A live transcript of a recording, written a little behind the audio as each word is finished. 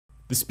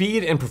The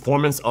speed and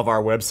performance of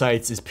our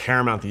websites is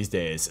paramount these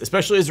days,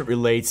 especially as it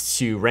relates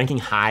to ranking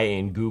high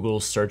in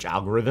Google's search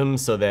algorithm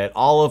so that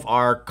all of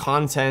our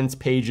content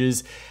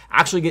pages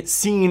actually get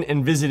seen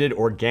and visited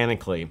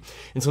organically.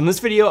 And so in this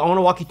video, I want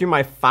to walk you through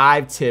my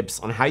 5 tips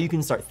on how you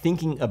can start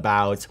thinking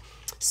about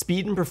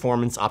speed and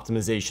performance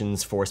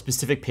optimizations for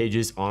specific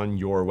pages on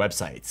your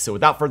website. So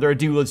without further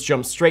ado, let's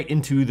jump straight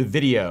into the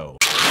video.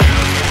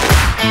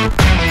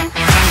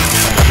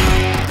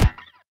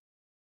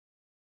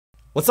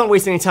 Let's not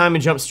waste any time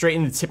and jump straight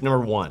into tip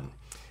number 1.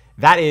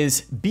 That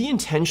is, be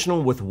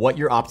intentional with what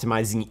you're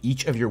optimizing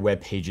each of your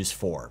web pages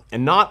for.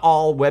 And not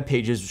all web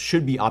pages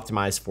should be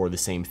optimized for the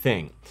same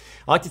thing.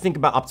 I like to think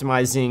about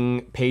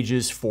optimizing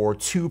pages for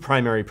 2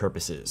 primary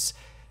purposes: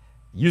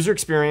 user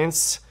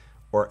experience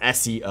or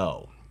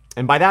SEO.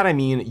 And by that I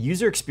mean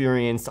user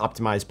experience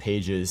optimized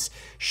pages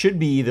should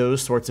be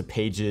those sorts of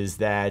pages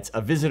that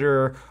a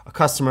visitor, a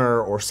customer,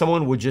 or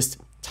someone would just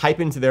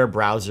type into their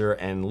browser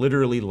and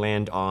literally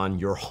land on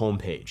your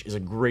homepage is a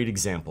great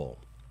example.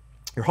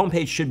 Your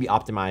homepage should be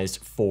optimized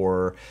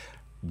for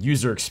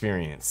user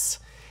experience.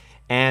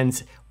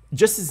 And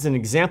just as an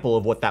example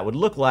of what that would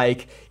look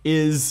like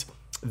is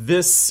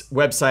this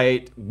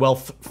website,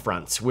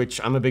 Wealthfront,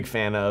 which I'm a big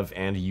fan of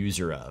and a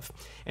user of.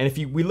 And if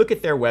we look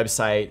at their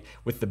website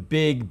with the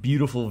big,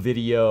 beautiful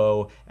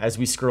video, as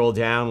we scroll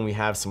down, we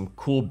have some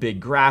cool big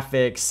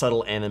graphics,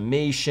 subtle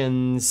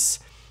animations.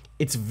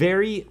 It's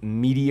very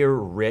media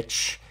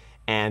rich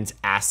and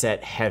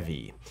asset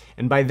heavy.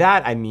 And by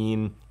that, I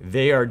mean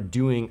they are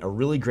doing a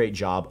really great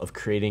job of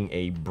creating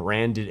a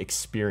branded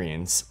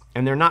experience,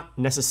 and they're not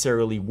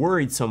necessarily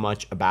worried so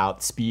much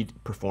about speed,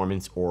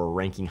 performance, or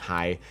ranking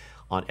high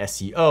on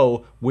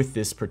SEO with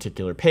this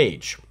particular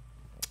page.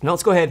 Now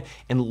let's go ahead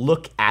and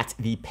look at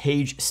the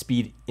page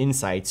speed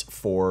insights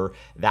for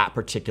that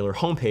particular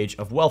homepage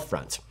of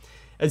Wealthfront.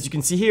 As you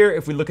can see here,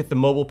 if we look at the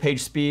mobile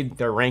page speed,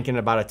 they're ranking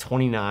about a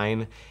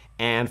 29.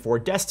 And for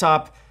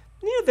desktop,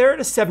 they're at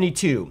a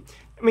 72.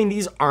 I mean,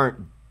 these aren't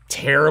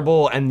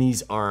terrible and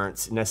these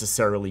aren't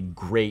necessarily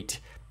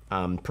great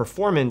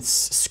performance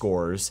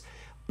scores.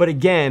 But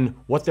again,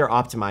 what they're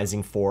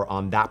optimizing for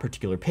on that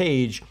particular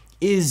page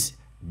is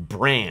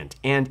brand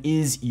and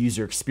is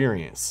user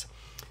experience.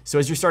 So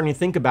as you're starting to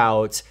think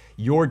about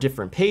your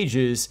different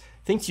pages,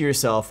 think to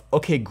yourself,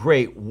 okay,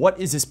 great, what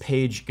is this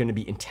page going to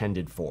be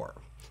intended for?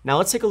 Now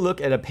let's take a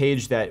look at a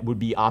page that would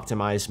be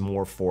optimized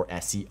more for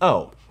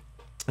SEO.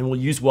 And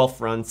we'll use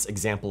Wealthfront's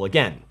example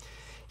again.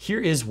 Here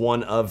is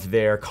one of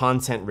their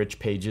content-rich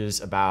pages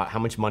about how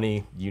much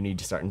money you need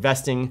to start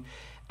investing.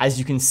 As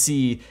you can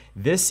see,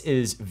 this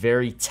is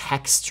very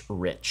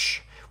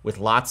text-rich, with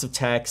lots of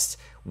text,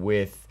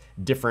 with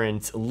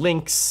different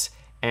links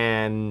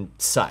and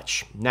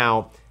such.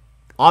 Now,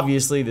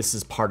 obviously, this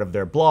is part of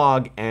their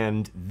blog,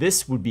 and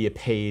this would be a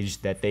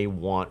page that they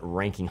want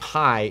ranking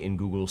high in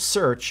Google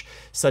search,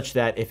 such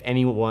that if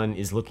anyone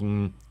is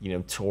looking,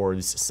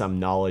 towards some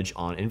knowledge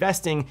on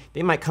investing,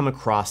 they might come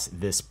across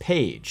this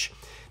page.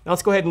 Now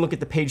let's go ahead and look at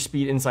the page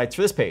speed insights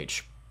for this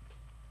page.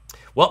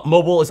 Well,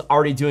 mobile is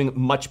already doing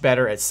much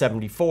better at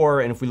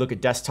 74, and if we look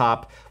at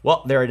desktop,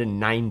 well, they're at a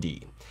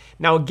 90.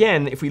 Now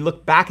again, if we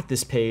look back at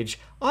this page,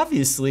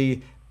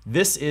 obviously,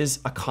 this is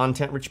a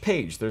content-rich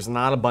page. There's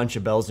not a bunch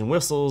of bells and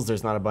whistles.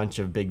 There's not a bunch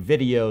of big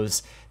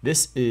videos.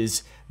 This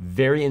is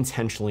very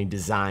intentionally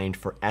designed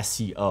for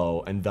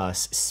SEO and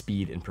thus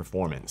speed and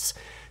performance.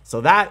 So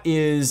that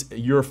is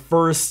your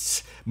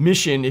first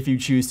mission if you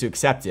choose to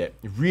accept it.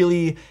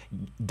 Really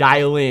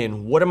dial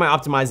in, what am I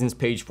optimizing this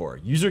page for?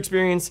 User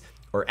experience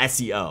or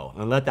SEO?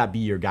 And let that be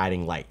your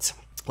guiding light.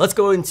 Let's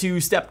go into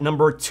step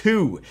number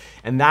 2,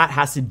 and that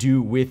has to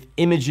do with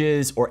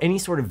images or any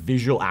sort of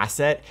visual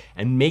asset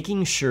and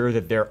making sure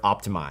that they're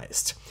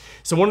optimized.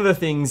 So one of the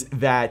things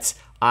that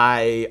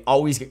I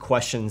always get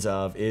questions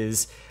of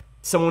is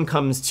someone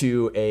comes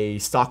to a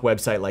stock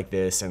website like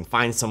this and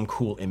finds some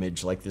cool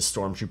image like this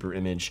Stormtrooper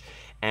image,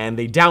 and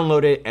they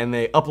download it and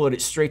they upload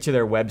it straight to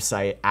their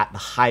website at the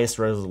highest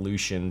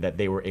resolution that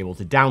they were able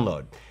to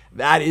download.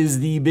 That is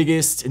the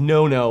biggest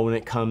no-no when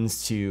it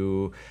comes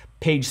to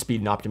page speed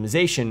and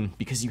optimization,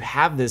 because you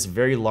have this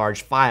very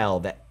large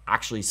file that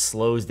actually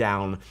slows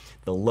down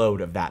the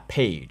load of that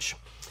page.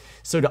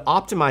 So to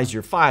optimize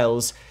your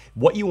files,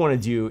 what you want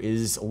to do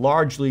is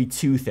largely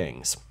 2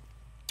 things.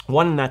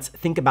 One, and that's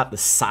think about the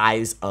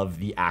size of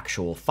the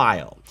actual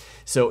file.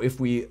 So if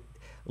we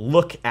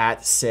look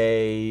at,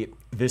 say,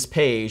 this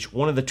page,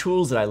 one of the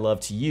tools that I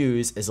love to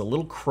use is a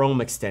little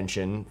Chrome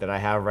extension that I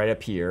have right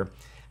up here.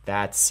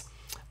 That's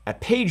a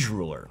page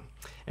ruler.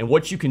 And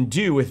what you can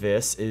do with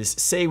this is,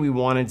 say we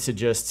wanted to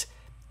just,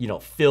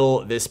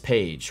 fill this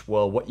page.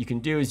 Well, what you can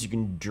do is you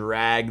can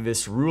drag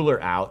this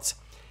ruler out,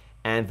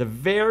 and at the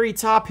very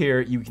top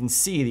here, you can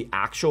see the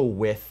actual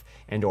width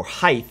and or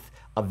height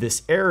of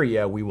this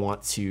area we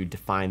want to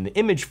define the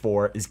image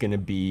for is going to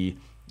be,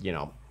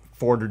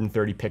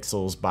 430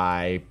 pixels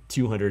by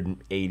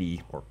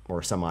 280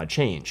 or some odd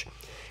change.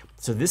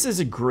 So this is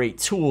a great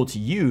tool to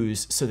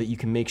use so that you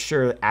can make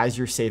sure that as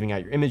you're saving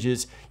out your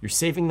images, you're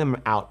saving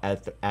them out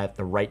at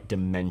the right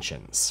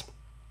dimensions.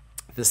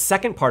 The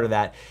second part of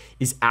that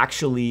is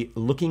actually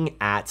looking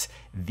at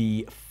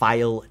the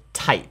file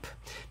type.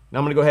 Now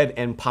I'm gonna go ahead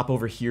and pop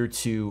over here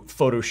to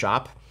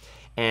Photoshop,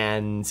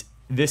 and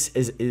this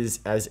is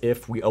as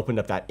if we opened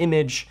up that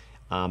image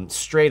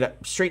straight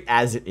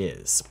as it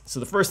is. So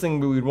the first thing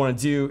we would want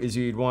to do is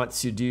we'd want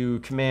to do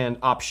Command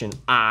Option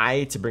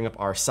I to bring up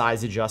our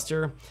size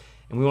adjuster,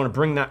 and we want to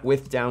bring that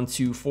width down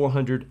to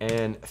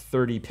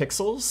 430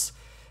 pixels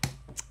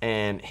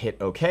and hit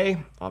OK.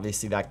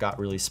 Obviously that got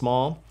really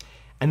small.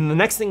 And the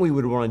next thing we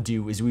would want to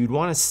do is we would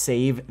want to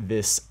save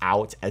this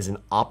out as an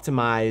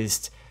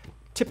optimized,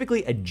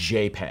 typically a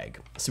JPEG.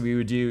 So we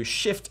would do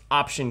Shift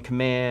Option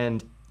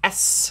Command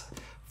S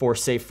for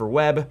Save for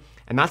Web,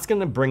 and that's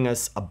going to bring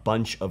us a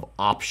bunch of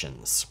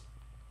options.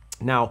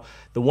 Now,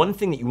 the one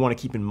thing that you want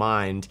to keep in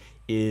mind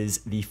is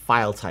the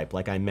file type,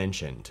 like I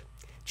mentioned.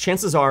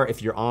 Chances are,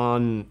 if you're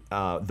on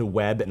the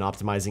web and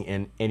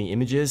optimizing any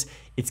images,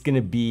 it's going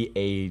to be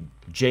a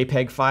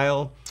JPEG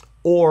file,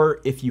 or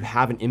if you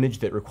have an image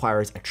that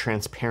requires a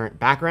transparent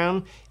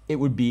background, it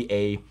would be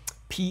a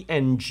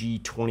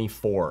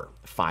PNG24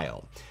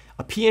 file.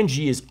 A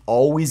PNG is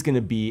always going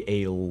to be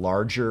a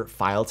larger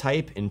file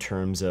type in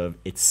terms of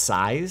its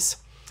size.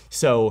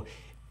 So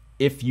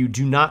if you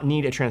do not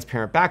need a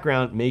transparent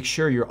background, make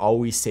sure you're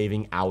always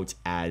saving out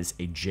as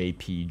a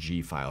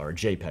JPG file or a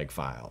JPEG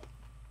file.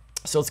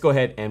 So let's go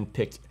ahead and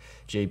pick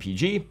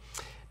JPG.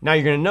 Now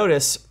you're going to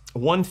notice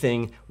one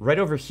thing right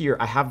over here.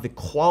 I have the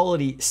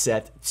quality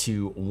set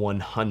to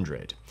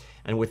 100.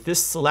 And with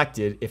this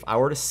selected, if I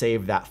were to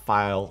save that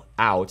file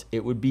out,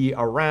 it would be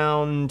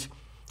around,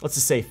 let's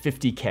just say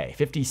 50K,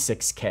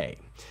 56K.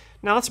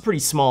 Now that's a pretty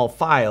small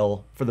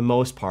file for the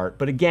most part,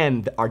 but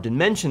again, our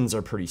dimensions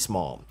are pretty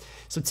small.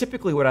 So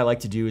typically what I like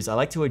to do is I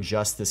like to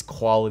adjust this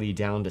quality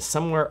down to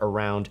somewhere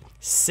around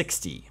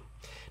 60.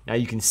 Now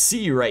you can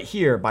see right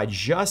here, by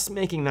just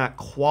making that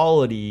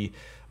quality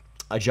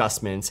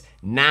adjustment,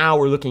 now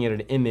we're looking at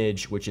an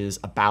image which is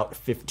about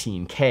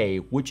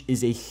 15K, which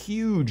is a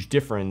huge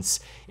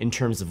difference in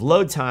terms of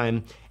load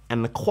time,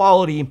 and the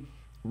quality,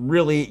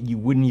 really, you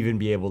wouldn't even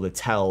be able to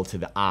tell to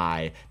the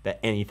eye that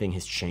anything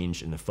has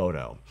changed in the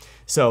photo.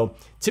 So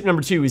tip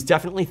number 2 is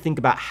definitely think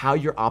about how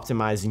you're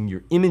optimizing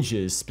your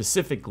images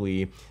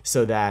specifically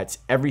so that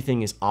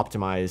everything is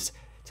optimized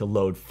to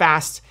load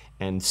fast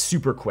and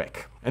super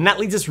quick. And that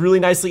leads us really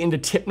nicely into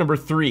tip number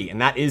 3,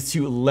 and that is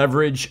to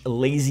leverage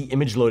lazy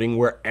image loading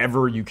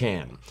wherever you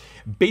can.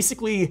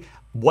 Basically,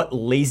 what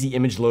lazy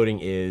image loading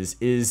is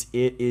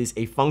it is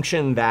a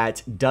function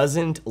that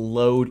doesn't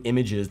load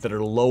images that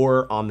are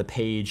lower on the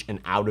page and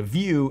out of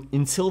view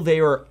until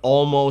they are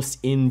almost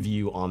in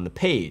view on the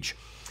page.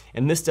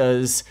 And this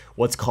does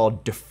what's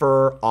called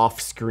defer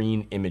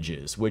off-screen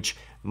images, which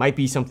might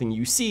be something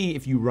you see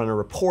if you run a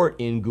report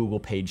in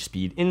Google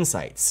PageSpeed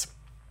Insights.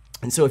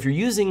 And so if you're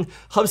using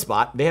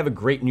HubSpot, they have a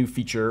great new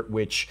feature,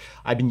 which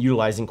I've been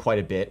utilizing quite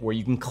a bit, where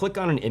you can click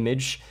on an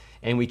image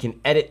and we can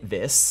edit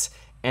this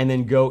and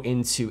then go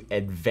into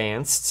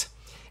advanced.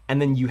 And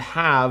then you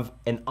have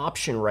an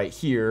option right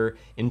here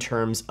in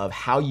terms of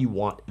how you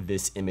want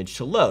this image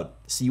to load.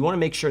 So you want to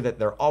make sure that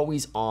they're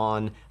always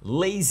on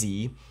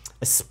lazy,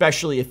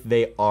 especially if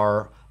they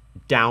are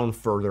down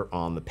further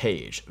on the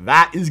page.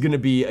 That is going to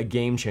be a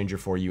game changer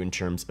for you in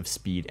terms of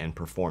speed and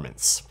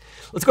performance.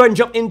 Let's go ahead and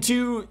jump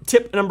into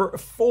tip number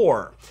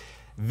 4.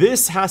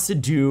 This has to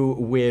do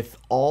with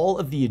all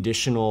of the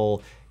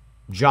additional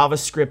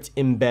JavaScript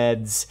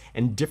embeds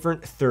and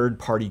different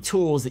third-party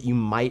tools that you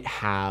might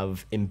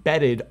have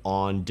embedded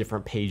on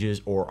different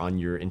pages or on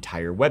your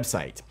entire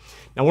website.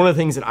 Now, one of the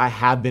things that I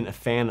have been a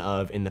fan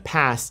of in the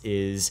past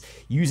is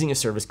using a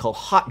service called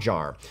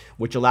Hotjar,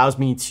 which allows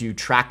me to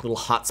track little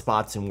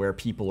hotspots and where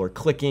people are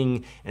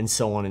clicking and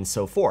so on and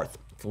so forth.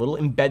 It's a little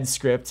embed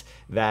script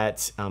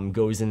that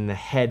goes in the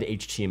head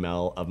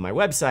HTML of my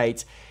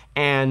website,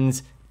 and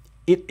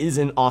it is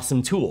an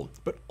awesome tool,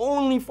 but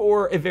only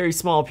for a very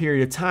small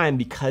period of time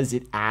because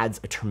it adds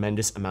a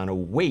tremendous amount of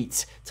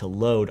weight to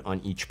load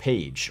on each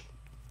page.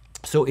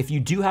 So if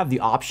you do have the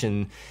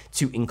option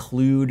to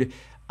include,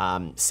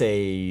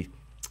 say,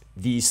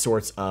 these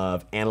sorts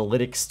of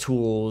analytics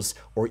tools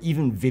or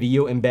even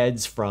video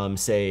embeds from,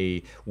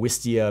 say,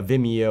 Wistia,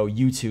 Vimeo,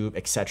 YouTube,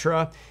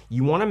 etc.,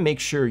 you want to make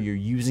sure you're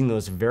using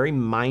those very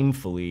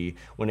mindfully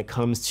when it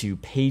comes to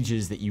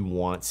pages that you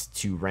want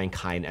to rank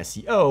high in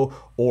SEO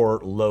or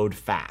load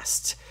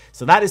fast.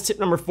 So that is tip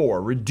number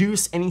 4.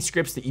 Reduce any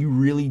scripts that you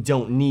really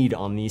don't need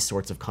on these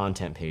sorts of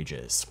content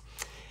pages.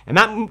 And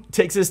that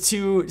takes us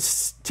to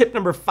tip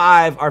number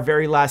 5, our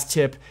very last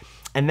tip,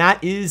 and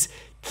that is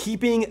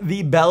keeping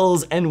the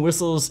bells and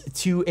whistles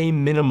to a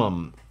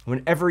minimum.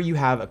 Whenever you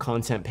have a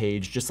content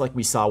page, just like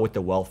we saw with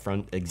the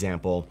Wealthfront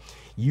example,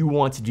 you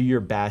want to do your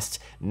best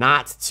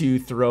not to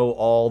throw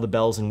all the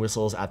bells and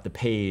whistles at the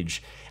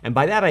page. And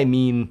by that I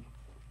mean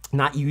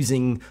not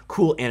using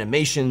cool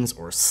animations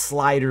or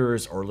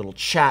sliders or little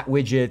chat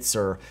widgets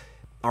or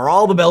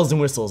all the bells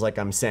and whistles, like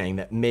I'm saying,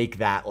 that make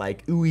that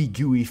like ooey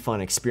gooey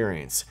fun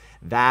experience.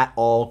 That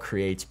all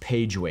creates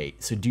page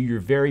weight. So do your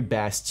very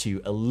best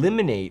to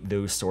eliminate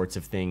those sorts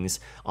of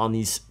things on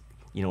these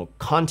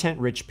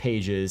content-rich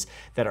pages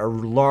that are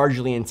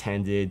largely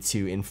intended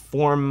to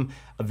inform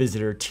a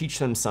visitor, teach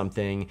them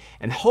something,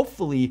 and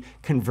hopefully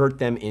convert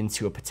them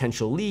into a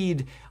potential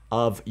lead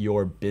of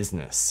your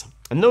business.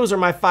 And those are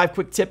my 5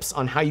 quick tips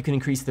on how you can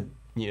increase the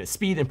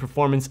speed and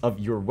performance of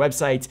your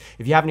website.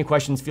 If you have any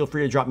questions, feel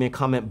free to drop me a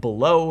comment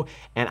below,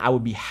 and I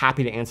would be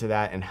happy to answer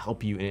that and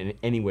help you in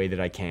any way that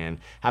I can.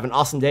 Have an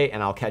awesome day,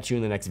 and I'll catch you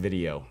in the next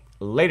video.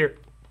 Later.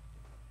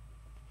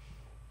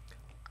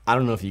 I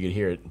don't know if you could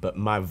hear it, but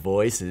my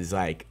voice is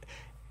like,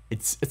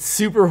 it's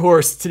super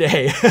hoarse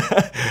today.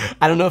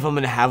 I don't know if I'm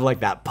gonna have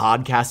like that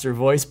podcaster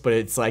voice, but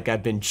it's like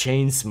I've been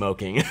chain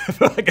smoking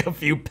for like a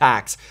few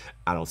packs.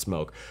 I don't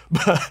smoke,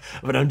 but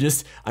I'm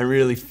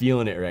really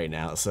feeling it right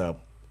now. So,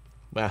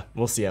 well,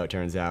 we'll see how it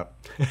turns out.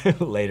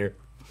 Later.